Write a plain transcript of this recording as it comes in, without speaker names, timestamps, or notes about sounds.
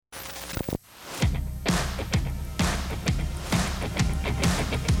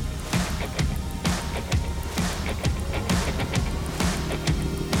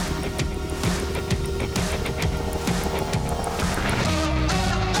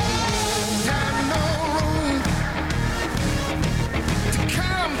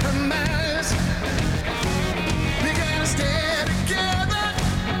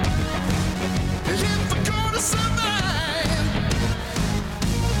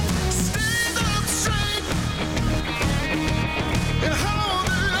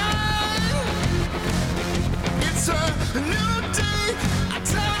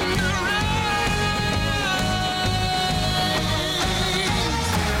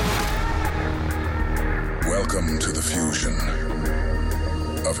Welcome to the fusion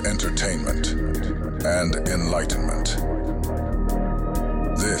of entertainment and enlightenment.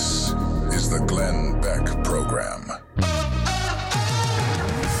 This is the Glenn Beck Program.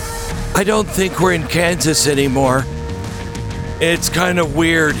 I don't think we're in Kansas anymore. It's kind of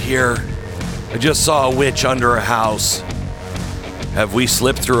weird here. I just saw a witch under a house. Have we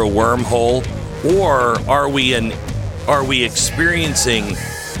slipped through a wormhole? Or are we experiencing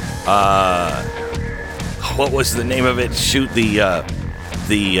what was the name of it? Shoot, the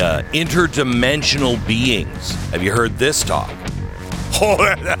interdimensional beings. Have you heard this talk?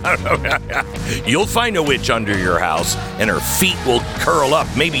 You'll find a witch under your house and her feet will curl up.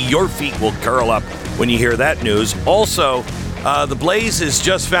 Maybe your feet will curl up when you hear that news. Also, The Blaze has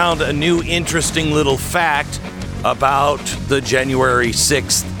just found a new interesting little fact about the January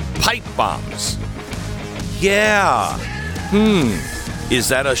 6th pipe bombs. Yeah. Is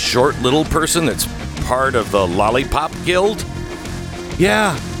that a short little person that's part of the Lollipop Guild?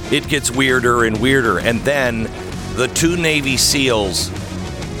 Yeah, it gets weirder and weirder. And then the 2 Navy SEALs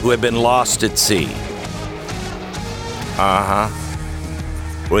who have been lost at sea.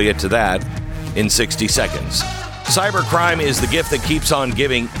 We'll get to that in 60 seconds. Cybercrime is the gift that keeps on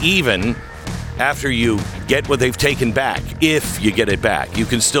giving even after you get what they've taken back. If you get it back, you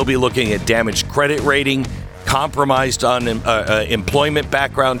can still be looking at damaged credit rating, compromised on employment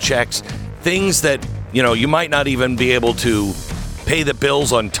background checks, things that, you might not even be able to pay the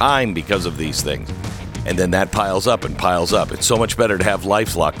bills on time because of these things. And then that piles up and piles up. It's so much better to have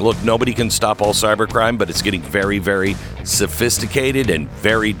LifeLock. Look, nobody can stop all cybercrime, but it's getting very, very sophisticated and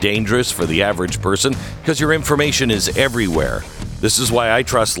very dangerous for the average person because your information is everywhere. This is why I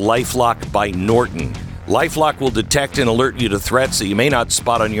trust LifeLock by Norton. LifeLock will detect and alert you to threats that you may not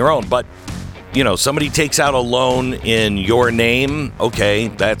spot on your own, but somebody takes out a loan in your name. Okay,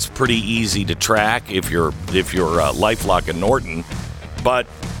 that's pretty easy to track if you're LifeLock and Norton, but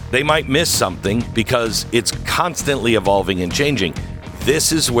they might miss something because it's constantly evolving and changing.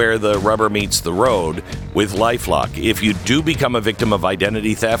 This is where the rubber meets the road with LifeLock. If you do become a victim of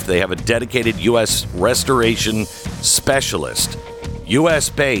identity theft, they have a dedicated U.S. restoration specialist,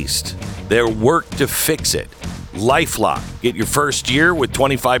 U.S.-based. Their work to fix it. LifeLock. Get your first year with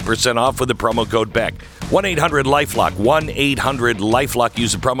 25% off with the promo code BECK. 1-800-LifeLock. 1-800-LifeLock.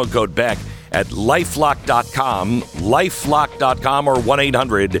 Use the promo code BECK at lifelock.com, lifelock.com, or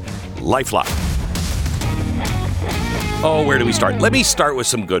 1-800-LifeLock. Oh, where do we start? Let me start with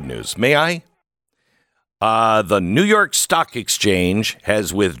some good news. May I? The New York Stock Exchange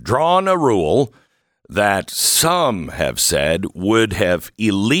has withdrawn a rule that some have said would have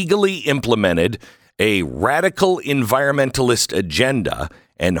illegally implemented a radical environmentalist agenda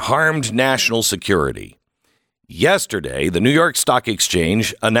and harmed national security. Yesterday, the New York Stock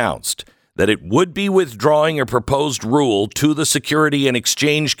Exchange announced that it would be withdrawing a proposed rule to the Security and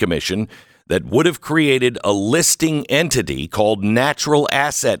Exchange Commission that would have created a listing entity called Natural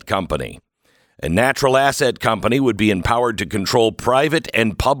Asset Company. A natural asset company would be empowered to control private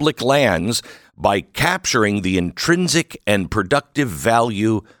and public lands by capturing the intrinsic and productive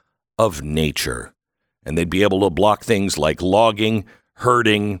value of nature. And they'd be able to block things like logging,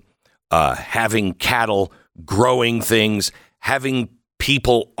 herding, having cattle, growing things, having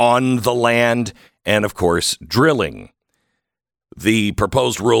people on the land, and, of course, drilling. The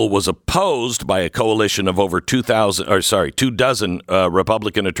proposed rule was opposed by a coalition of over 2 dozen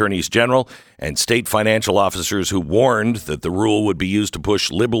Republican attorneys general and state financial officers who warned that the rule would be used to push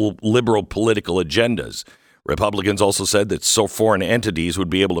liberal political agendas. Republicans also said that foreign entities would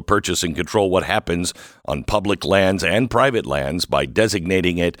be able to purchase and control what happens on public lands and private lands by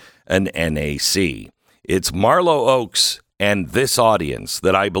designating it an NAC. It's Marlo Oaks and this audience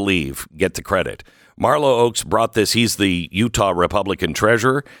that I believe get the credit. Marlo Oaks brought this. He's the Utah Republican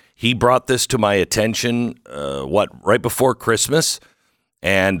treasurer. He brought this to my attention, right before Christmas,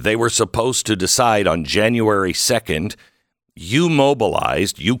 and they were supposed to decide on January 2nd. You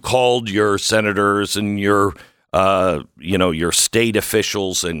mobilized, you called your senators and your state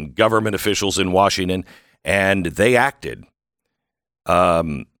officials and government officials in Washington, and they acted.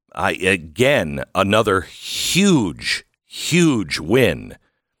 Again, another huge win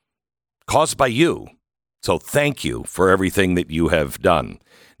caused by you. So thank you for everything that you have done.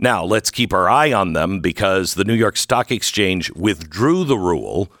 Now, let's keep our eye on them because the New York Stock Exchange withdrew the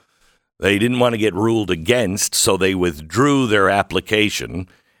rule. They didn't want to get ruled against, so they withdrew their application.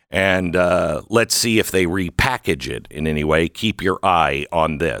 And let's see if they repackage it in any way. Keep your eye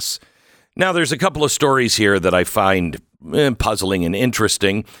on this. Now, there's a couple of stories here that I find puzzling and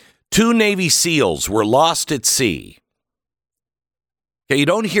interesting. 2 Navy SEALs were lost at sea. Okay, you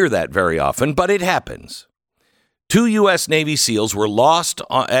don't hear that very often, but it happens. 2 U.S. Navy SEALs were lost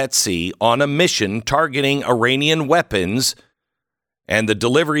at sea on a mission targeting Iranian weapons and the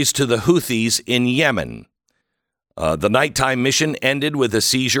deliveries to the Houthis in Yemen. The nighttime mission ended with a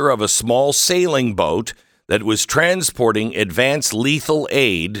seizure of a small sailing boat that was transporting advanced lethal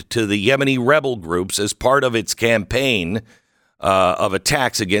aid to the Yemeni rebel groups as part of its campaign of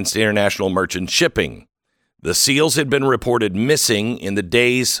attacks against international merchant shipping. The SEALs had been reported missing in the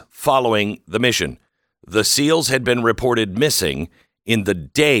days following the mission. The SEALs had been reported missing in the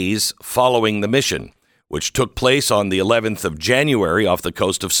days following the mission, which took place on the 11th of January off the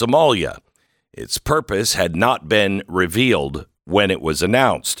coast of Somalia. Its purpose had not been revealed when it was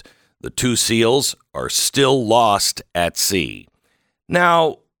announced. The 2 SEALs are still lost at sea.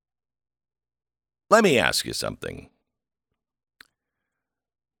 Now, let me ask you something.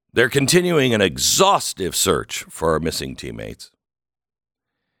 They're continuing an exhaustive search for our missing teammates.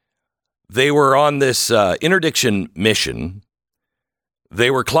 They were on this interdiction mission.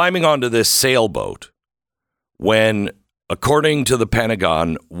 They were climbing onto this sailboat when, according to the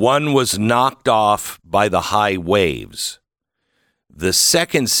Pentagon, one was knocked off by the high waves. The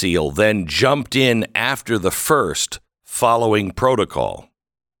second SEAL then jumped in after the first, following protocol.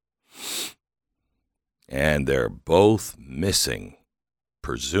 And they're both missing,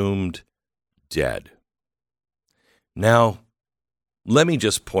 presumed dead. Now, let me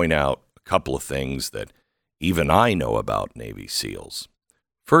just point out a couple of things that even I know about Navy SEALs.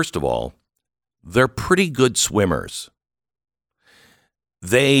 First of all, they're pretty good swimmers.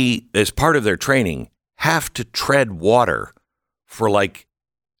 They, as part of their training, have to tread water for like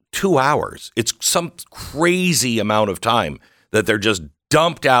 2 hours. It's some crazy amount of time that they're just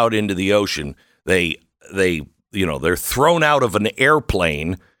dumped out into the ocean. They're thrown out of an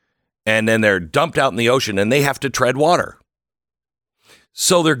airplane and then they're dumped out in the ocean and they have to tread water.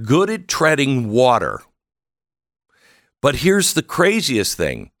 So they're good at treading water. But here's the craziest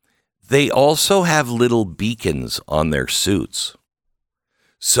thing. They also have little beacons on their suits.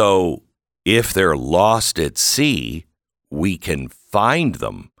 So if they're lost at sea, we can find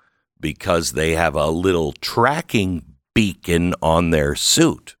them because they have a little tracking beacon on their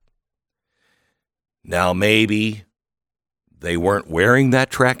suit. Now, maybe they weren't wearing that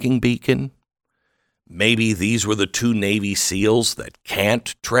tracking beacon. Maybe these were the 2 Navy SEALs that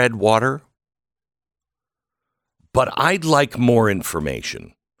can't tread water. But I'd like more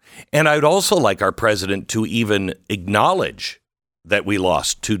information. And I'd also like our president to even acknowledge that we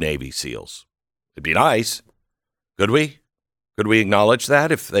lost 2 Navy SEALs. It'd be nice. Could we? Could we acknowledge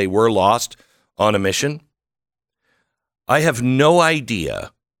that if they were lost on a mission? I have no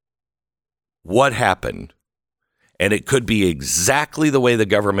idea what happened, and it could be exactly the way the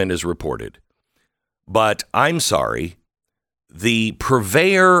government is reported. But I'm sorry, the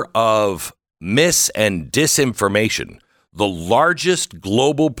purveyor of mis and disinformation, the largest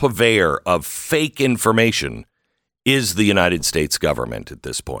global purveyor of fake information, is the United States government at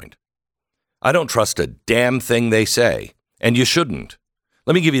this point. I don't trust a damn thing they say, and you shouldn't.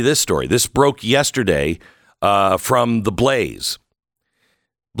 Let me give you this story. This broke yesterday from The Blaze.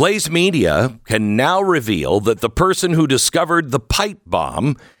 Blaze Media can now reveal that the person who discovered the pipe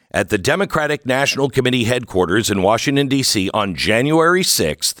bomb at the Democratic National Committee headquarters in Washington, D.C. on January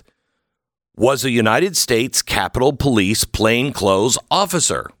 6th was a United States Capitol Police plainclothes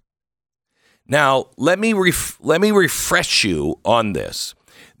officer. Now, let me refresh you on this.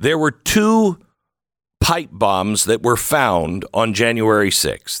 There were 2 pipe bombs that were found on January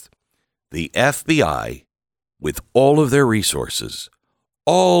 6th. The FBI, with all of their resources,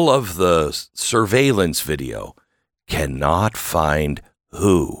 all of the surveillance video, cannot find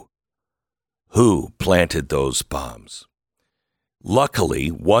who planted those bombs. Luckily,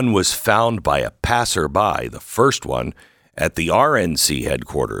 one was found by a passerby, the first one, at the RNC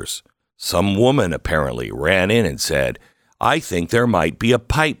headquarters. Some woman apparently ran in and said, "I think there might be a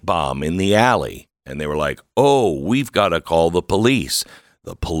pipe bomb in the alley." And they were like, "Oh, we've got to call the police."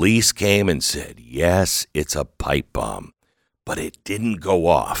 The police came and said, "Yes, it's a pipe bomb." But it didn't go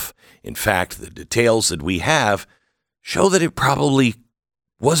off. In fact, the details that we have show that it probably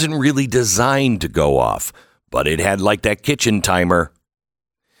wasn't really designed to go off, but it had like that kitchen timer.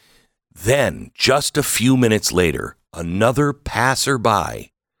 Then, just a few minutes later, another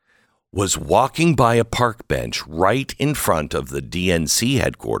passerby was walking by a park bench right in front of the DNC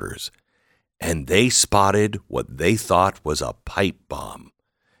headquarters, and they spotted what they thought was a pipe bomb.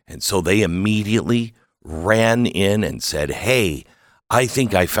 And so they immediately ran in and said, "Hey, I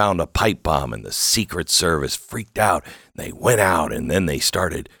think I found a pipe bomb." And the Secret Service freaked out. They went out and then they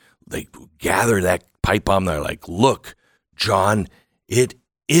gathered that pipe bomb. They're like, "Look, John, it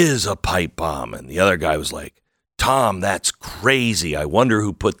is a pipe bomb." And the other guy was like, Tom, that's crazy. I wonder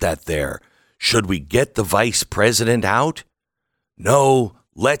who put that there. Should we get the vice president out? No,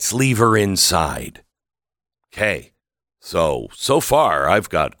 let's leave her inside. Okay, so far I've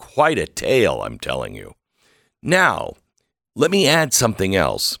got quite a tale, I'm telling you. Now, let me add something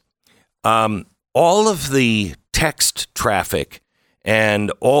else. All of the text traffic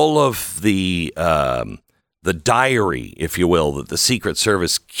and all of the diary, if you will, that the Secret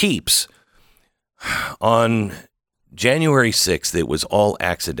Service keeps, on January 6th, it was all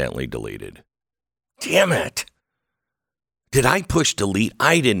accidentally deleted. Damn it. Did I push delete?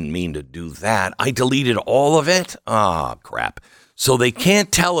 I didn't mean to do that. I deleted all of it? Ah, crap. So they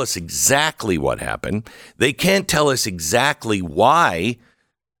can't tell us exactly what happened. They can't tell us exactly why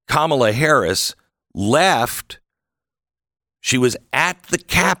Kamala Harris left. She was at the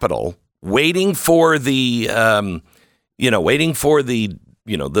Capitol waiting for the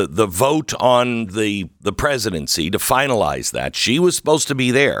vote on the presidency to finalize that. She was supposed to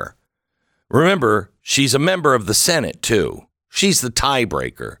be there. Remember, she's a member of the Senate, too. She's the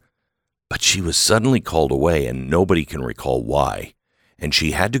tiebreaker. But she was suddenly called away, and nobody can recall why. And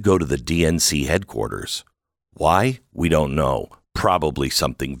she had to go to the DNC headquarters. Why? We don't know. Probably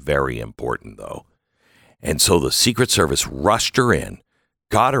something very important, though. And so the Secret Service rushed her in,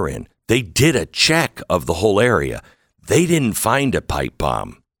 got her in. They did a check of the whole area. They didn't find a pipe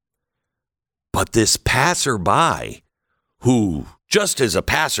bomb. But this passerby, who just as a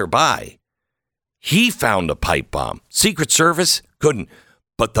passerby, he found a pipe bomb. Secret Service couldn't.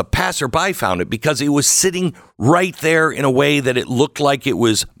 But the passerby found it because it was sitting right there in a way that it looked like it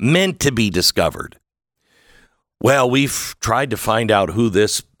was meant to be discovered. Well, we've tried to find out who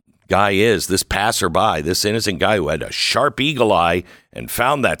this guy is, this passerby, this innocent guy who had a sharp eagle eye and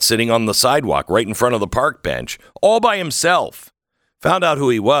found that sitting on the sidewalk right in front of the park bench, all by himself. Found out who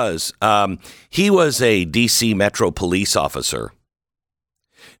he was. He was a D.C. Metro police officer.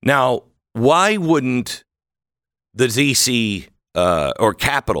 Now, why wouldn't the D.C. Or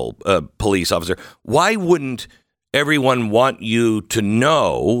Capitol police officer, why wouldn't everyone want you to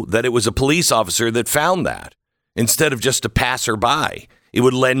know that it was a police officer that found that instead of just a passerby? It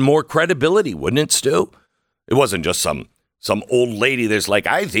would lend more credibility, wouldn't it, Stu? It wasn't just some old lady that's like,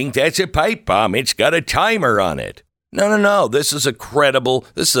 I think that's a pipe bomb. It's got a timer on it. No. This is a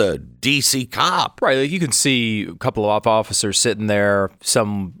DC cop. Right. Like you can see a couple of officers sitting there.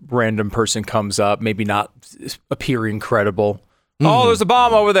 Some random person comes up, maybe not appearing credible. Mm-hmm. Oh, there's a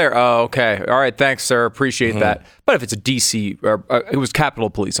bomb over there. Oh, okay. All right. Thanks, sir. Appreciate that. But if it's a DC, it was Capitol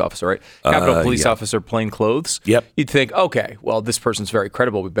Police officer, right? Capitol Police officer, plain clothes. Yep. You'd think, okay, well, this person's very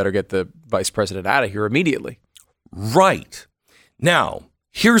credible. We better get the vice president out of here immediately. Right. Now,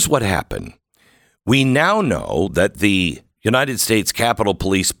 here's what happened. We now know that the United States Capitol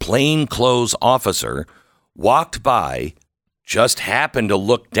Police plainclothes officer walked by, just happened to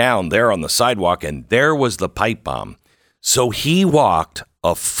look down there on the sidewalk, and there was the pipe bomb. So he walked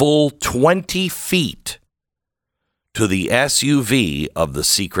a full 20 feet to the SUV of the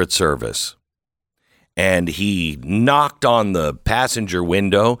Secret Service. And he knocked on the passenger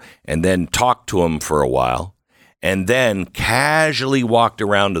window and then talked to him for a while. And then casually walked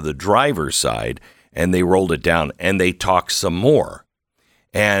around to the driver's side, and they rolled it down, and they talked some more.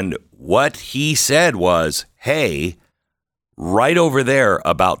 And what he said was, hey, right over there,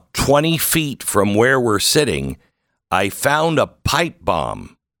 about 20 feet from where we're sitting, I found a pipe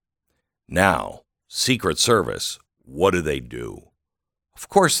bomb. Now, Secret Service, what do? Of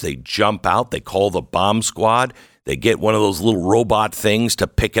course, they jump out. They call the bomb squad. They get one of those little robot things to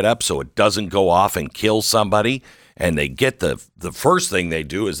pick it up so it doesn't go off and kill somebody. And they get the first thing they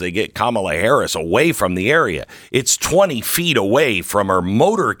do is they get Kamala Harris away from the area. It's 20 feet away from her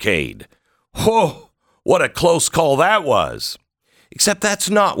motorcade. Whoa, what a close call that was. Except that's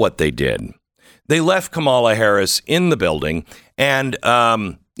not what they did. They left Kamala Harris in the building. And,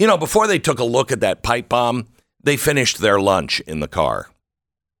 before they took a look at that pipe bomb, they finished their lunch in the car.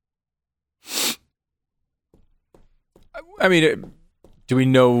 I mean, do we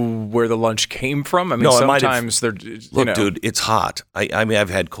know where the lunch came from? I mean, no, sometimes they're... Look, dude, it's hot. I mean, I've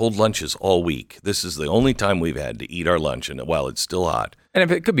had cold lunches all week. This is the only time we've had to eat our lunch, and while it's still hot. And if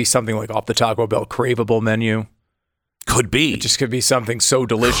it could be something like off the Taco Bell craveable menu. Could be. It just could be something so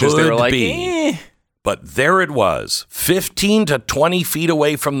delicious. They were like, But there it was, 15 to 20 feet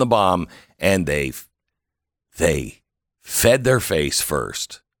away from the bomb, and they fed their face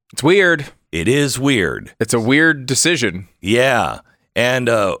first. It's weird. It is weird. It's a weird decision. Yeah. And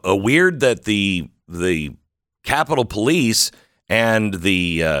a weird that the Capitol Police and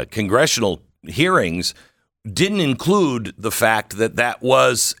the congressional hearings didn't include the fact that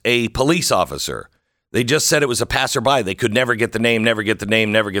was a police officer. They just said it was a passerby. They could never get the name, never get the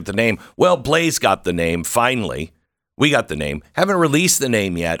name, never get the name. Well, Blaze got the name, finally. We got the name. Haven't released the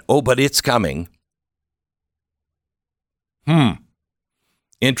name yet. Oh, but it's coming.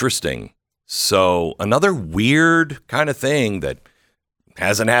 Interesting. So another weird kind of thing that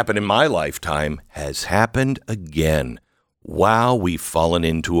hasn't happened in my lifetime has happened again. Wow, we've fallen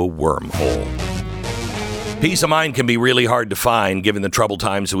into a wormhole. Peace of mind can be really hard to find given the troubled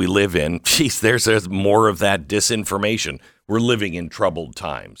times we live in. Jeez, there's more of that disinformation. We're living in troubled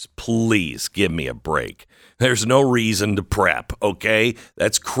times. Please give me a break. There's no reason to prep, okay?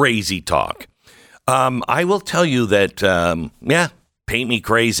 That's crazy talk. I will tell you that, paint me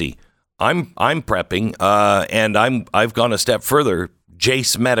crazy. I'm prepping, and I've gone a step further.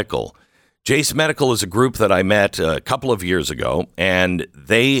 Jace Medical. Jace Medical is a group that I met a couple of years ago, and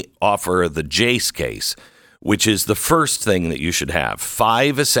they offer the Jace case, which is the first thing that you should have.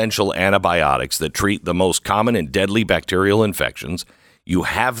 5 essential antibiotics that treat the most common and deadly bacterial infections. You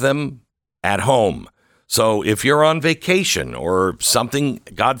have them at home. So if you're on vacation or something,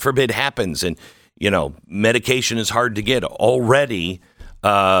 God forbid, happens and, medication is hard to get already,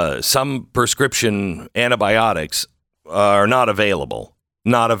 some prescription antibiotics are not available.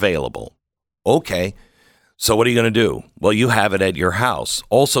 Not available. Okay. So what are you going to do? Well, you have it at your house.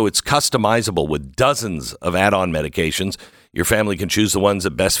 Also, it's customizable with dozens of add-on medications. Your family can choose the ones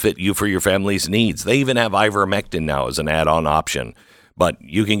that best fit you for your family's needs. They even have ivermectin now as an add-on option. But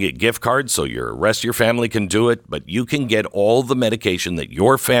you can get gift cards so your rest of your family can do it. But you can get all the medication that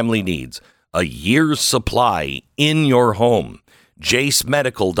your family needs, a year's supply in your home.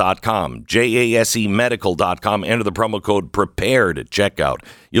 JaceMedical.com, JASE Medical.com. Enter the promo code PREPARED at checkout.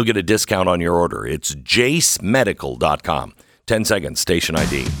 You'll get a discount on your order. It's JaceMedical.com. 10 seconds, station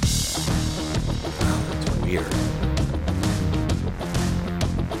ID. Wow, that's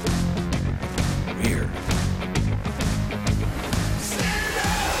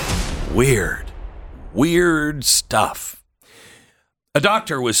weird. Weird stuff. A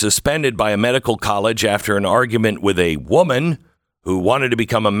doctor was suspended by a medical college after an argument with a woman who wanted to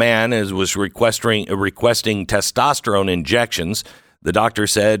become a man and was requesting testosterone injections. The doctor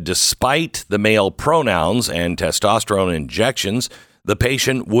said despite the male pronouns and testosterone injections, the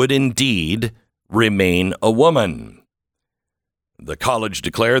patient would indeed remain a woman. The college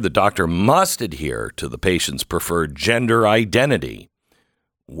declared the doctor must adhere to the patient's preferred gender identity.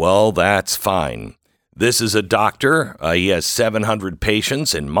 Well, that's fine. This is a doctor. He has 700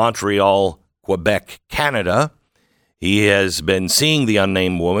 patients in Montreal, Quebec, Canada. He has been seeing the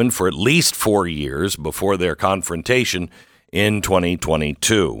unnamed woman for at least 4 years before their confrontation in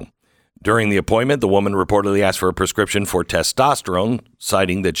 2022. During the appointment, the woman reportedly asked for a prescription for testosterone,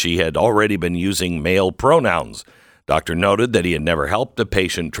 citing that she had already been using male pronouns. Doctor noted that he had never helped a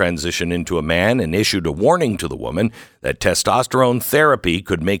patient transition into a man and issued a warning to the woman that testosterone therapy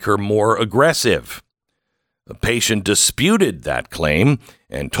could make her more aggressive. The patient disputed that claim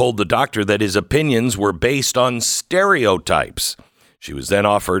and told the doctor that his opinions were based on stereotypes. She was then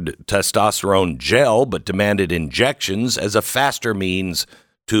offered testosterone gel but demanded injections as a faster means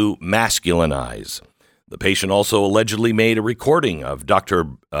to masculinize. The patient also allegedly made a recording of Dr.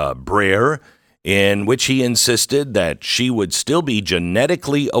 Breer in which he insisted that she would still be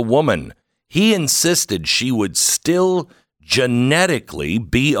genetically a woman. He insisted she would still genetically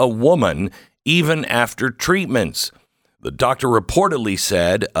be a woman even after treatments. The doctor reportedly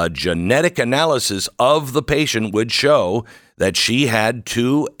said a genetic analysis of the patient would show that she had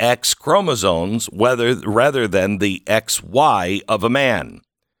 2 X chromosomes rather than the XY of a man.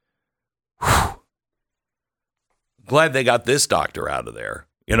 Whew. Glad they got this doctor out of there.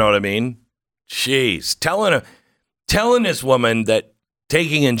 You know what I mean? Jeez, telling this woman that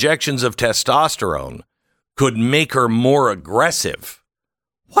taking injections of testosterone could make her more aggressive.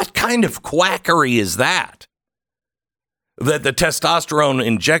 What kind of quackery is that? That the testosterone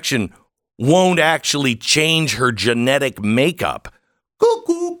injection won't actually change her genetic makeup.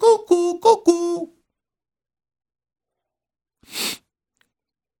 Cuckoo, cuckoo, cuckoo.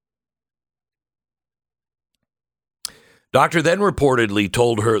 Doctor then reportedly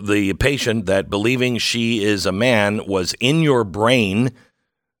told the patient that believing she is a man was in your brain.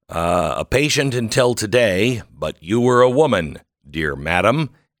 A patient until today, but you were a woman, dear madam,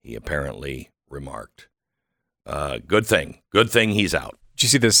 he apparently remarked. Good thing he's out. Did you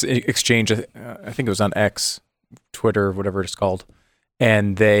see this exchange? I think it was on X, Twitter, whatever it's called.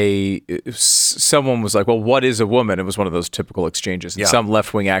 And someone was like, well, what is a woman? It was one of those typical exchanges. And some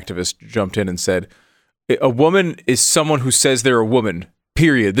left-wing activist jumped in and said, a woman is someone who says they're a woman,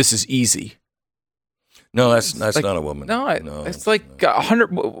 period. This is easy. No, that's like, not a woman. No, it's like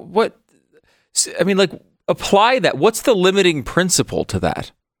 100. What? I mean, like, apply that. What's the limiting principle to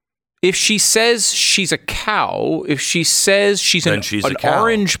that? If she says she's a cow, if she says she's an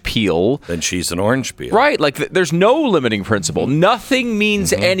orange peel, then she's an orange peel. Right. Like, there's no limiting principle. Nothing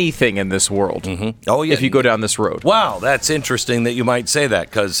means anything in this world. Oh, yeah. If you go down this road. Wow, that's interesting that you might say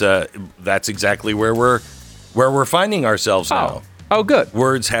that, because that's exactly where we're finding ourselves now. Oh, good.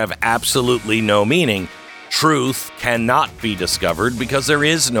 Words have absolutely no meaning. Truth cannot be discovered because there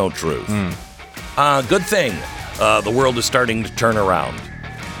is no truth. Good thing the world is starting to turn around.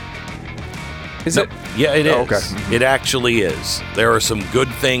 Is it? Yeah, it is. Oh, okay. It actually is. There are some good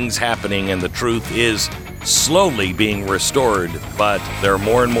things happening, and the truth is slowly being restored, but there are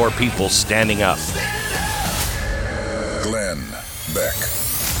more and more people standing up. Glenn Beck.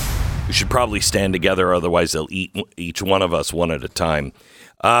 We should probably stand together, otherwise they'll eat each one of us one at a time.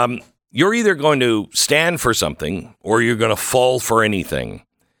 You're either going to stand for something or you're going to fall for anything.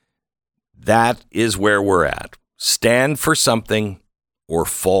 That is where we're at. Stand for something or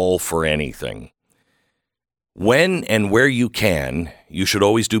fall for anything. When and where you can, you should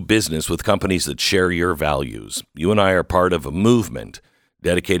always do business with companies that share your values. You and I are part of a movement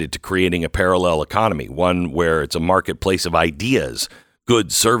dedicated to creating a parallel economy, one where it's a marketplace of ideas,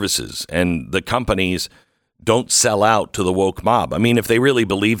 goods, services, and the companies don't sell out to the woke mob. I mean, if they really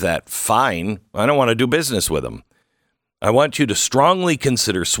believe that, fine. I don't want to do business with them. I want you to strongly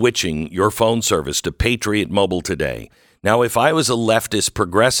consider switching your phone service to Patriot Mobile today. Now, if I was a leftist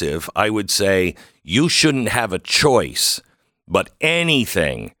progressive, I would say you shouldn't have a choice but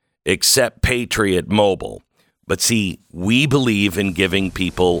anything except Patriot Mobile. But see, we believe in giving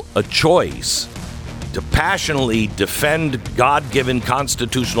people a choice to passionately defend God-given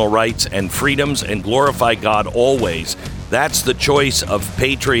constitutional rights and freedoms and glorify God always. That's the choice of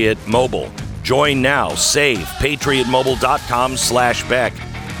Patriot Mobile. Join now. Save. PatriotMobile.com/Beck.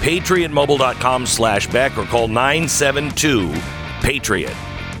 PatriotMobile.com/Beck or call 972-PATRIOT.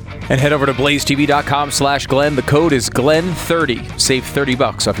 And head over to blazetv.com/Glenn. The code is Glenn30. Save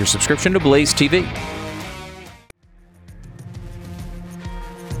 $30 off your subscription to Blaze TV.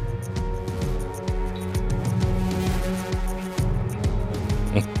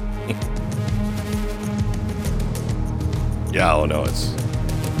 Yeah, oh no, it's...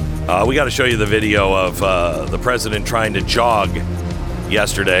 we got to show you the video of the president trying to jog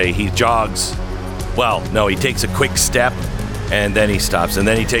yesterday. He jogs. Well, no, he takes a quick step, and then he stops. And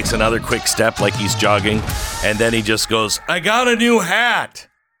then he takes another quick step like he's jogging. And then he just goes, I got a new hat.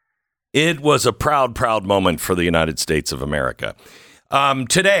 It was a proud, proud moment for the United States of America.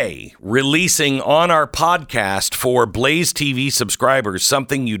 Today, releasing on our podcast for Blaze TV subscribers,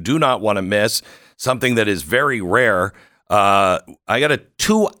 something you do not want to miss, something that is very rare. I got a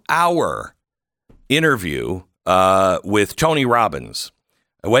 2-hour interview with Tony Robbins.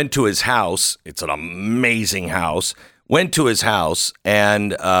 I went to his house. It's an amazing house. Went to his house,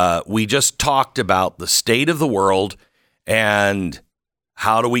 and we just talked about the state of the world and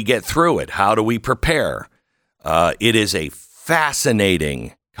how do we get through it? How do we prepare? It is a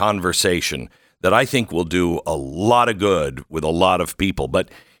fascinating conversation that I think will do a lot of good with a lot of people. But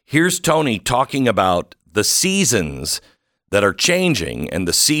here's Tony talking about the seasons that are changing and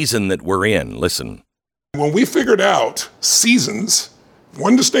the season that we're in. Listen. When we figured out seasons,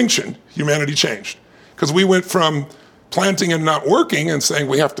 one distinction, humanity changed. Because we went from planting and not working and saying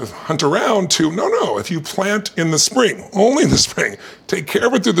we have to hunt around to, no, if you plant in the spring, only in the spring, take care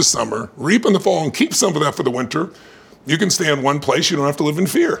of it through the summer, reap in the fall, and keep some of that for the winter, you can stay in one place, you don't have to live in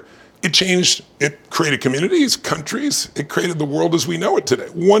fear. It changed, it created communities, countries, it created the world as we know it today.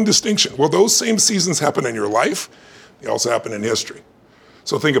 One distinction. Well, those same seasons happen in your life, they also happen in history.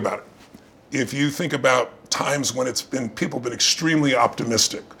 So think about it. If you think about times when people have been extremely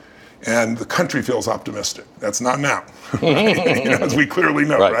optimistic and the country feels optimistic, that's not now, right? As we clearly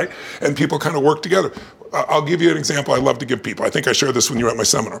know, right? And people kind of work together. I'll give you an example I love to give people. I think I shared this when you were at my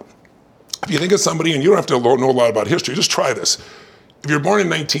seminar. If you think of somebody, and you don't have to know a lot about history, just try this. If you're born in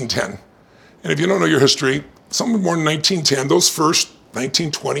 1910, and if you don't know your history, someone born in 1910, those first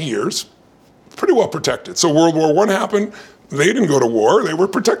 19, 20 years, pretty well protected. So World War I happened. They didn't go to war. They were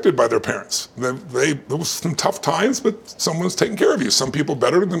protected by their parents. There was some tough times, but someone's taking care of you. Some people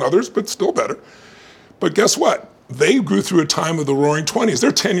better than others, but still better. But guess what? They grew through a time of the Roaring 20s.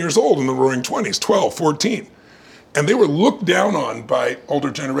 They're 10 years old in the Roaring 20s, 12, 14. And they were looked down on by older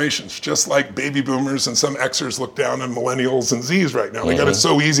generations, just like baby boomers and some Xers look down on millennials and Zs right now. They got it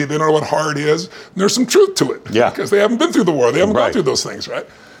so easy, they don't know what hard is. And there's some truth to it. Yeah. Because they haven't been through the war. They haven't gone through those things, right?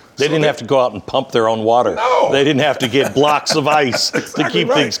 They didn't have to go out and pump their own water. No. They didn't have to get blocks of ice to keep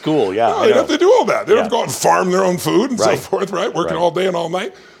things cool. Yeah, no, they don't have to do all that. They don't have to go out and farm their own food and so Right. forth, right? Working all day and all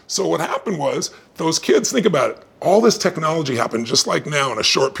night. So what happened was those kids, think about it, all this technology happened just like now in a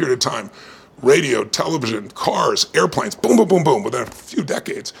short period of time. Radio, television, cars, airplanes, boom, boom, boom, boom, within a few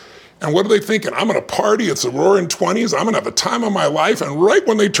decades. And what are they thinking? I'm going to party, it's the roaring 20s, I'm going to have the time of my life. And right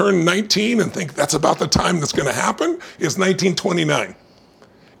when they turn 19 and think that's about the time that's going to happen, is 1929.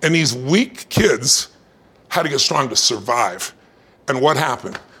 And these weak kids had to get strong to survive. And what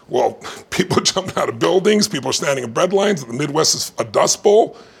happened? Well, people jumped out of buildings, people were standing in bread lines, the Midwest is a dust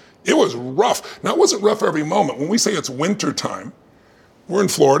bowl. It was rough. Now, it wasn't rough every moment. When we say it's winter time, we're in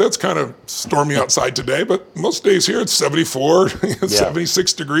Florida, it's kind of stormy outside today, but most days here it's 74,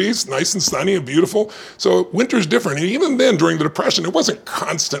 76 degrees, nice and sunny and beautiful. So winter's different. And even then, during the Depression, it wasn't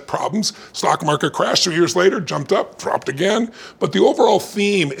constant problems. Stock market crashed 2 years later, jumped up, dropped again. But the overall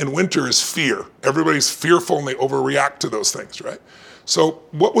theme in winter is fear. Everybody's fearful and they overreact to those things, right? So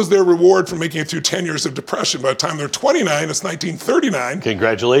what was their reward for making it through 10 years of depression? By the time they're 29, it's 1939.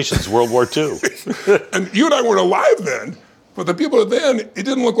 Congratulations, World War II. And you and I weren't alive then. But the people then, it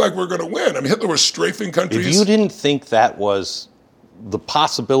didn't look like we were going to win. I mean, Hitler was strafing countries. If you didn't think that was the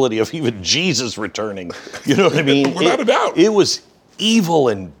possibility of even Jesus returning, you know what I mean? Without a doubt. It was evil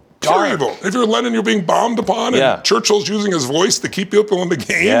and dark. Pure evil. If you're Lenin, you're being bombed upon, and Churchill's using his voice to keep people in the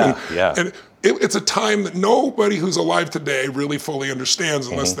game. And it's a time that nobody who's alive today really fully understands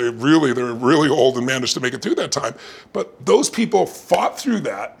unless they're really old and managed to make it through that time. But those people fought through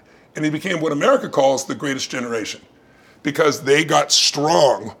that, and they became what America calls the greatest generation. Because they got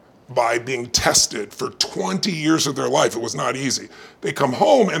strong by being tested for 20 years of their life. It was not easy. They come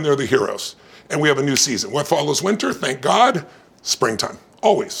home and they're the heroes. And we have a new season. What follows winter? Thank God, springtime.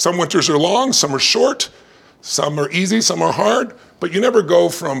 Always. Some winters are long, some are short, some are easy, some are hard. But you never go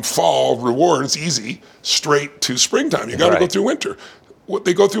from fall rewards, easy, straight to springtime. You got to go through winter.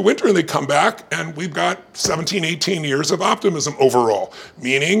 They go through winter and they come back, and we've got 17, 18 years of optimism overall,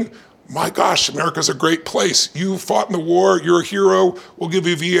 meaning, my gosh, America's a great place. You fought in the war, you're a hero, we'll give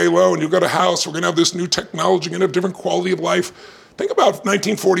you a VA loan, you've got a house, we're gonna have this new technology, you're gonna have different quality of life. Think about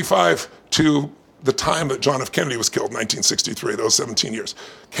 1945 to the time that John F. Kennedy was killed, 1963, those 17 years.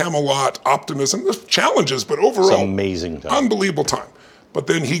 Camelot, optimism, there's challenges, but overall, it's amazing time. Unbelievable time. But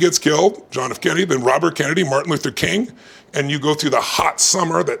then he gets killed, John F. Kennedy, then Robert Kennedy, Martin Luther King, and you go through the hot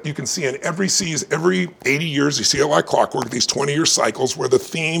summer that you can see in every 80 years, you see it like clockwork, these 20-year cycles where the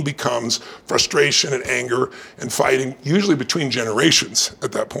theme becomes frustration and anger and fighting, usually between generations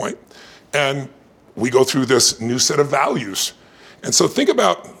at that point. And we go through this new set of values. And so think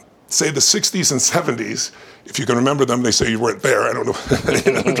about, say, the 60s and 70s. If you can remember them, they say you weren't there, I don't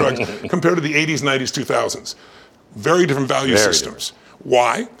know, drugs, compared to the 80s, 90s, 2000s. Very different value systems.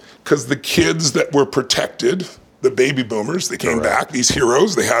 Why? Because the kids that were protected, the baby boomers, they came back, these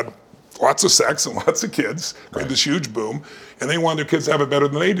heroes, they had lots of sex and lots of kids, created this huge boom, and they wanted their kids to have it better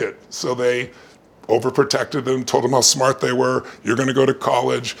than they did. So they overprotected them, told them how smart they were, you're gonna go to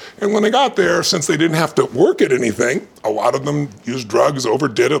college. And when they got there, since they didn't have to work at anything, a lot of them used drugs,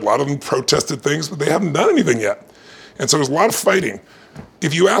 overdid it, a lot of them protested things, but they haven't done anything yet. And so there's a lot of fighting.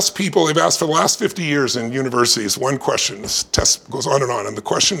 If you ask people, they've asked for the last 50 years in universities, one question, this test goes on, and the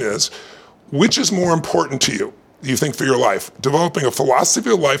question is, which is more important to you, do you think, for your life? Developing a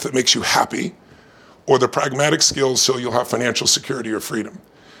philosophy of life that makes you happy, or the pragmatic skills so you'll have financial security or freedom?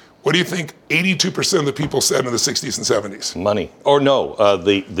 What do you think 82% of the people said in the 60s and 70s? Money. Or no,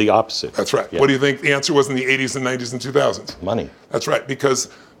 the opposite. That's right. Yeah. What do you think the answer was in the 80s and 90s and 2000s? Money. That's right, because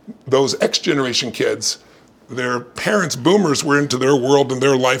those X generation kids, their parents, boomers, were into their world and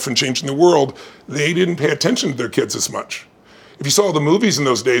their life and changing the world. They didn't pay attention to their kids as much. If you saw the movies in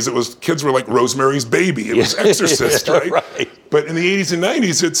those days, kids were like Rosemary's Baby. It was Exorcist, right? But in the 80s and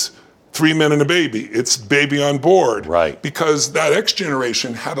 90s, it's 3 Men and a Baby. It's Baby on Board. Right. Because that X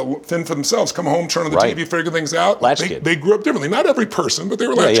generation had to fend for themselves, come home, turn on the TV, figure things out. They grew up differently. Not every person, but they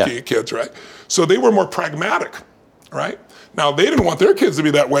were latchkey kids, right? So they were more pragmatic, right? Now, they didn't want their kids to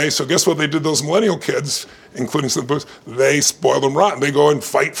be that way, so guess what they did, those millennial kids, including some books, they spoil them rotten. They go and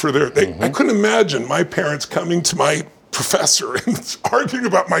fight for I couldn't imagine my parents coming to my professor and arguing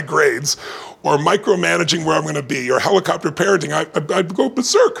about my grades, or micromanaging where I'm going to be, or helicopter parenting. I'd go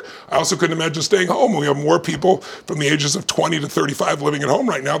berserk. I also couldn't imagine staying home. We have more people from the ages of 20 to 35 living at home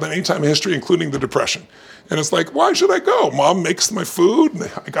right now than any time in history, including the Depression. And it's like, why should I go? Mom makes my food.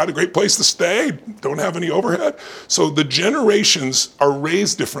 I got a great place to stay. Don't have any overhead. So the generations are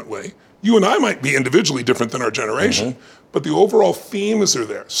raised differently. You and I might be individually different than our generation, but the overall themes are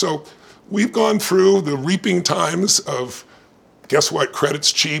there. So we've gone through the reaping times of, guess what,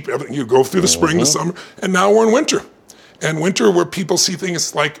 credit's cheap, everything. You go through the spring, the summer, and now we're in winter. and winter where people see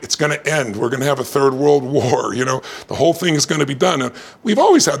things like it's going to end. We're going to have a third world war. The whole thing is going to be done. And we've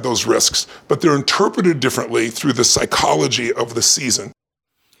always had those risks, but they're interpreted differently through the psychology of the season.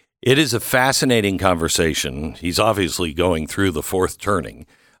 It is a fascinating conversation. He's obviously going through the fourth turning.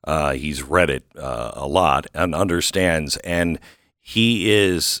 He's read it a lot and understands, and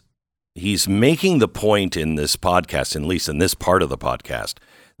he's making the point in this podcast, at least in this part of the podcast,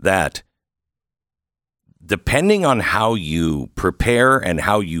 that depending on how you prepare and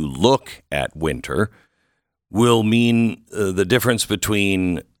how you look at winter will mean the difference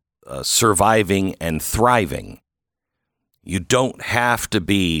between surviving and thriving. You don't have to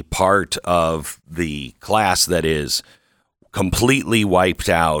be part of the class that is completely wiped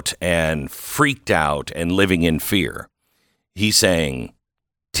out and freaked out and living in fear. He's saying,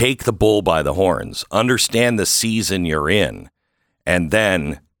 take the bull by the horns, understand the season you're in, and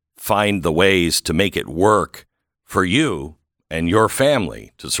then find the ways to make it work for you and your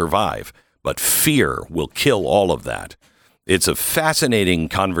family to survive. But fear will kill all of that. It's a fascinating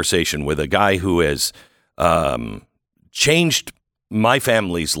conversation with a guy who has changed my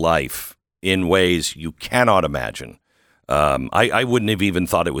family's life in ways you cannot imagine. I wouldn't have even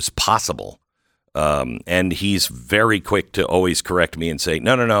thought it was possible. And he's very quick to always correct me and say,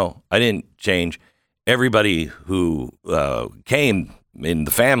 no, I didn't change. Everybody who came in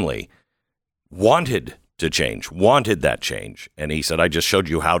the family wanted to change, wanted that change. And he said, I just showed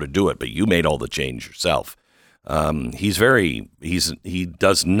you how to do it, but you made all the change yourself. He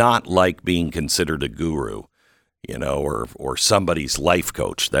does not like being considered a guru, or somebody's life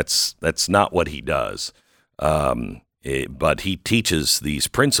coach. That's not what he does. But he teaches these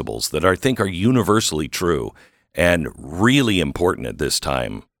principles that I think are universally true and really important at this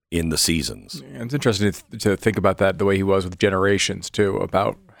time in the seasons. Yeah, it's interesting to think about that the way he was with generations too,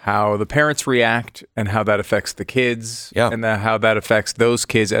 about how the parents react and how that affects the kids, and how that affects those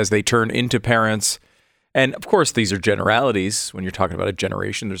kids as they turn into parents. And of course, these are generalities. When you're talking about a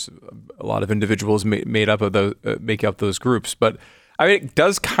generation, there's a lot of individuals made up of those, make up those groups. But I mean, it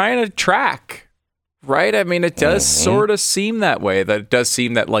does kind of track, right? I mean, it does sort of seem that way. That it does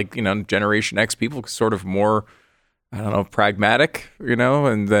seem that, like, Generation X people sort of more, I don't know, pragmatic,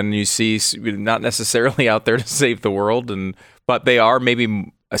 and then you see not necessarily out there to save the world, but they are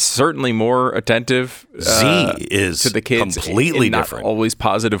maybe certainly more attentive. Z is to the kids completely in not different, always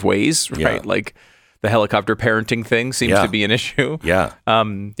positive ways, right? Yeah. Like the helicopter parenting thing seems to be an issue. Yeah.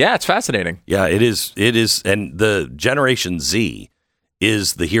 It's fascinating. Yeah, it is. It is. And the Generation Z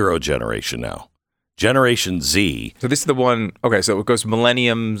is the hero generation now. Generation Z. So this is the one. Okay, so it goes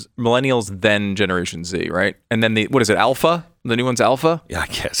millennials, then Generation Z, right? And then what is it? Alpha? The new one's Alpha? Yeah, I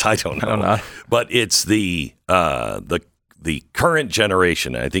guess I don't know. But it's the current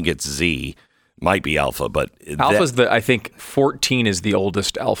generation. I think it's Z. Might be Alpha, but Alpha's I think 14 is the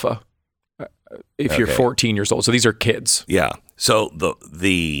oldest Alpha. If you're 14 years old, so these are kids. Yeah. So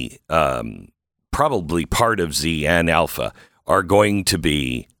the probably part of Z and Alpha are going to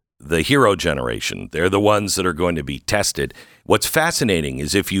be the hero generation. They're the ones that are going to be tested. What's fascinating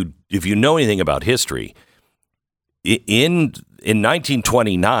is if you know anything about history, in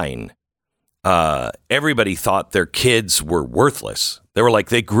 1929, everybody thought their kids were worthless. They were like,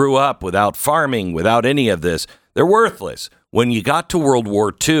 they grew up without farming, without any of this. They're worthless. When you got to World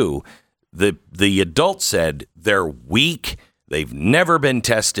War II, the adults said they're weak. They've never been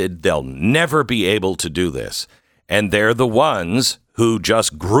tested. They'll never be able to do this. And they're the ones who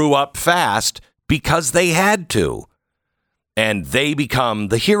just grew up fast because they had to. And they become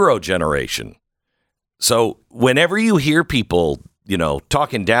the hero generation. So whenever you hear people,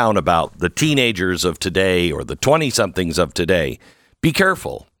 talking down about the teenagers of today or the 20-somethings of today, be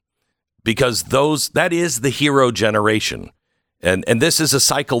careful, because that is the hero generation. And this is a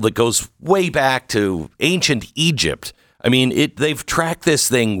cycle that goes way back to ancient Egypt. I mean, they've tracked this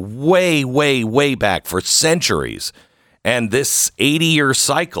thing way, way, way back for centuries. And this 80-year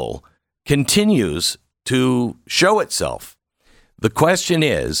cycle continues to show itself. The question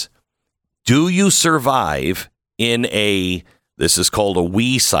is, do you survive in this is called a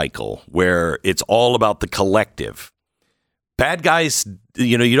we cycle, where it's all about the collective? Bad guys,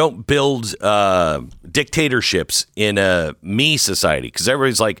 you don't build dictatorships in a me society, because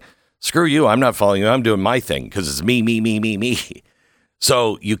everybody's like, screw you, I'm not following you, I'm doing my thing, because it's me, me, me, me, me.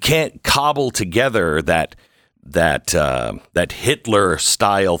 So you can't cobble together that Hitler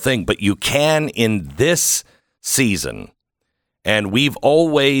style thing, but you can in this season. And we've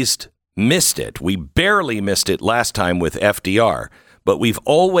always missed it. We barely missed it last time with FDR, but we've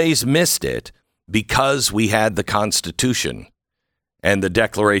always missed it because we had the Constitution and the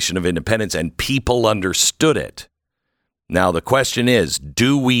Declaration of Independence, and people understood it. Now, the question is,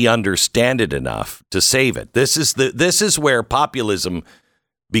 do we understand it enough to save it? This is where populism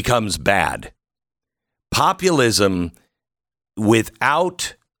becomes bad. Populism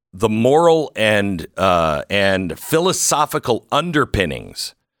without the moral and philosophical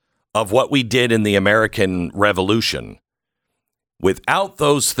underpinnings of what we did in the American Revolution, without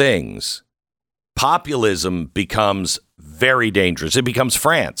those things, populism becomes very dangerous. It becomes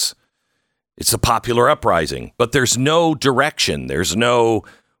France. It's a popular uprising, but there's no direction. There's no,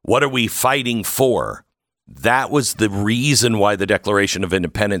 what are we fighting for? That was the reason why the Declaration of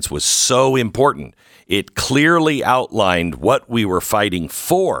Independence was so important. It clearly outlined what we were fighting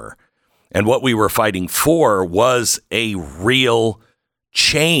for. And what we were fighting for was a real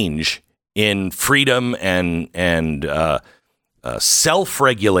change in freedom and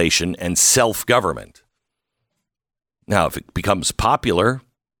self-regulation and self-government. Now, if it becomes popular,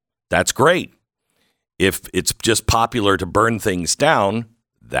 that's great. If it's just popular to burn things down,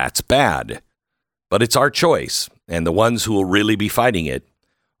 that's bad. But it's our choice. And the ones who will really be fighting it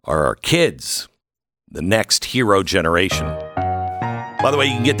are our kids, the next hero generation. By the way,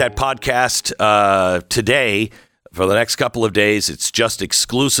 you can get that podcast today for the next couple of days. It's just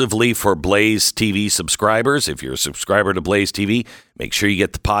exclusively for Blaze TV subscribers. If you're a subscriber to Blaze TV, make sure you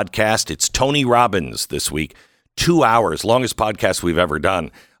get the podcast. It's Tony Robbins this week. 2 hours, longest podcast we've ever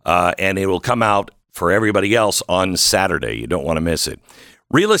done. And it will come out for everybody else on Saturday. You don't want to miss it.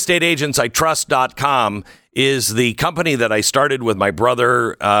 RealestateAgentsITrust.com is the company that I started with my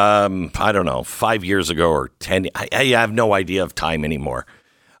brother, 5 years ago or 10. I have no idea of time anymore.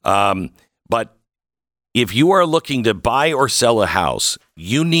 But if you are looking to buy or sell a house,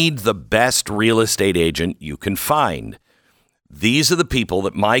 you need the best real estate agent you can find. These are the people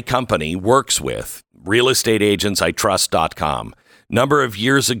that my company works with, RealestateAgentsITrust.com. Number of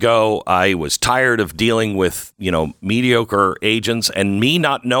years ago, I was tired of dealing with, mediocre agents and me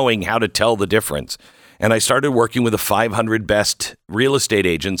not knowing how to tell the difference. And I started working with the 500 best real estate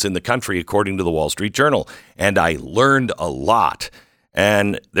agents in the country, according to the Wall Street Journal. And I learned a lot.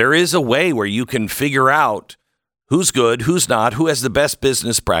 And there is a way where you can figure out who's good, who's not, who has the best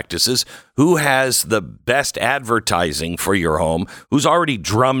business practices, who has the best advertising for your home, who's already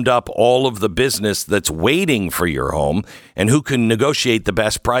drummed up all of the business that's waiting for your home, and who can negotiate the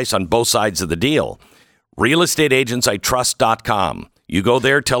best price on both sides of the deal. RealestateAgentsITrust.com. You go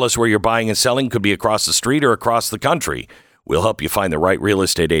there, tell us where you're buying and selling. Could be across the street or across the country. We'll help you find the right real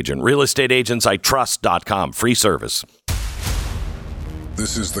estate agent. RealestateAgentsITrust.com. Free service.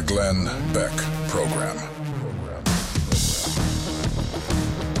 This is the Glenn Beck Program.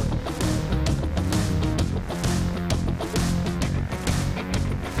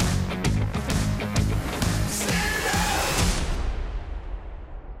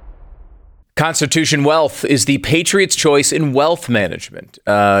 Constitution Wealth is the Patriots' choice in wealth management.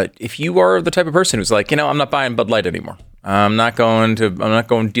 If you are the type of person who's like, I'm not buying Bud Light anymore. I'm not going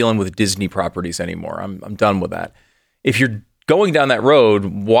dealing with Disney properties anymore. I'm done with that. If you're going down that road,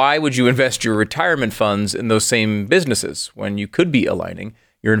 why would you invest your retirement funds in those same businesses when you could be aligning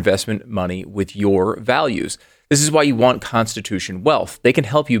your investment money with your values? This is why you want Constitution Wealth. They can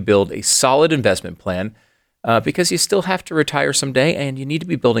help you build a solid investment plan because you still have to retire someday and you need to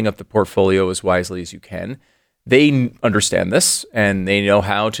be building up the portfolio as wisely as you can. They understand this and they know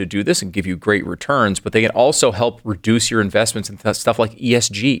how to do this and give you great returns, but they can also help reduce your investments in stuff like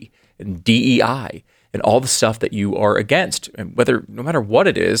ESG and DEI and all the stuff that you are against. And no matter what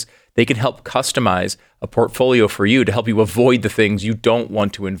it is, they can help customize a portfolio for you to help you avoid the things you don't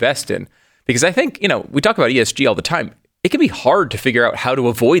want to invest in. Because I think, we talk about ESG all the time. It can be hard to figure out how to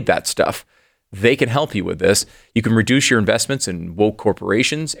avoid that stuff. They can help you with this. You can reduce your investments in woke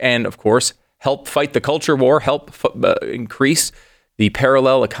corporations and, of course, help fight the culture war, help increase the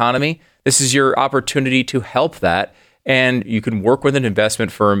parallel economy. This is your opportunity to help that. And you can work with an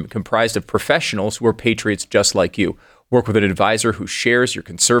investment firm comprised of professionals who are patriots just like you. Work with an advisor who shares your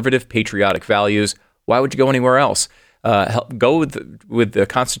conservative, patriotic values. Why would you go anywhere else? Go with the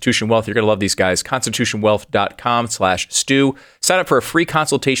Constitution Wealth. You're going to love these guys. ConstitutionWealth.com/Stu. Sign up for a free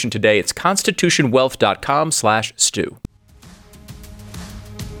consultation today. It's ConstitutionWealth.com/Stu.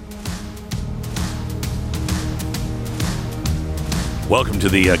 Welcome to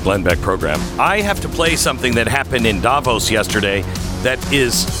the Glenn Beck program. I have to play something that happened in Davos yesterday that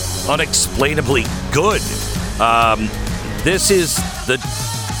is unexplainably good. This is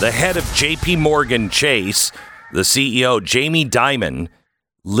the head of J.P. Morgan Chase, the CEO, Jamie Dimon.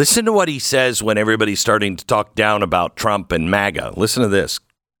 Listen to what he says when everybody's starting to talk down about Trump and MAGA. Listen to this.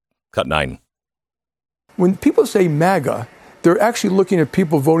 Cut 9. When people say MAGA, they're actually looking at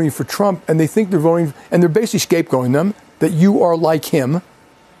people voting for Trump, and they think they're voting, and they're basically scapegoating them. that you are like him.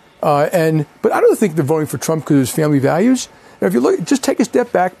 But I don't think they're voting for Trump because of his family values. And if you look, just take a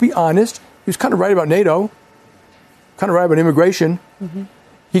step back, be honest. He was kind of right about NATO, kind of right about immigration. Mm-hmm.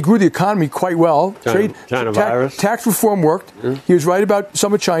 He grew the economy quite well. China virus. Tax reform worked. Mm-hmm. He was right about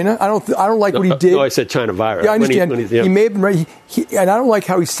some of China. I don't like what he did. No, I said China virus. Yeah, I understand. He may have been right. And I don't like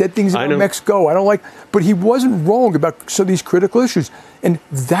how he said things about Mexico. I don't like, but he wasn't wrong about some of these critical issues, and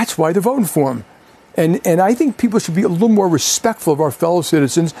that's why they're voting for him. And I think people should be a little more respectful of our fellow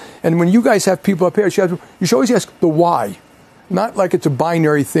citizens. And when you guys have people up here, you should always ask the why. Not like it's a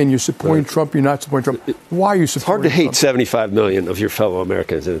binary thing. You're supporting Trump, you're not supporting Trump. Why are you supporting Trump? It's hard to hate 75 million of your fellow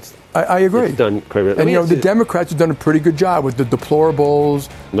Americans. And I agree. It's done quite a bit. And, the Democrats have done a pretty good job with the deplorables,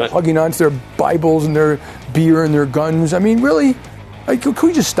 hugging onto their Bibles and their beer and their guns. I mean, really, could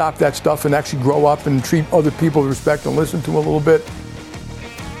we just stop that stuff and actually grow up and treat other people with respect and listen to them a little bit?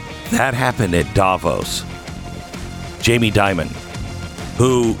 That happened at Davos. Jamie Dimon,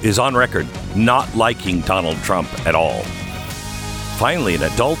 who is on record not liking Donald Trump at all. Finally, an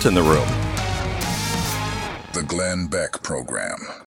adult in the room. The Glenn Beck Program.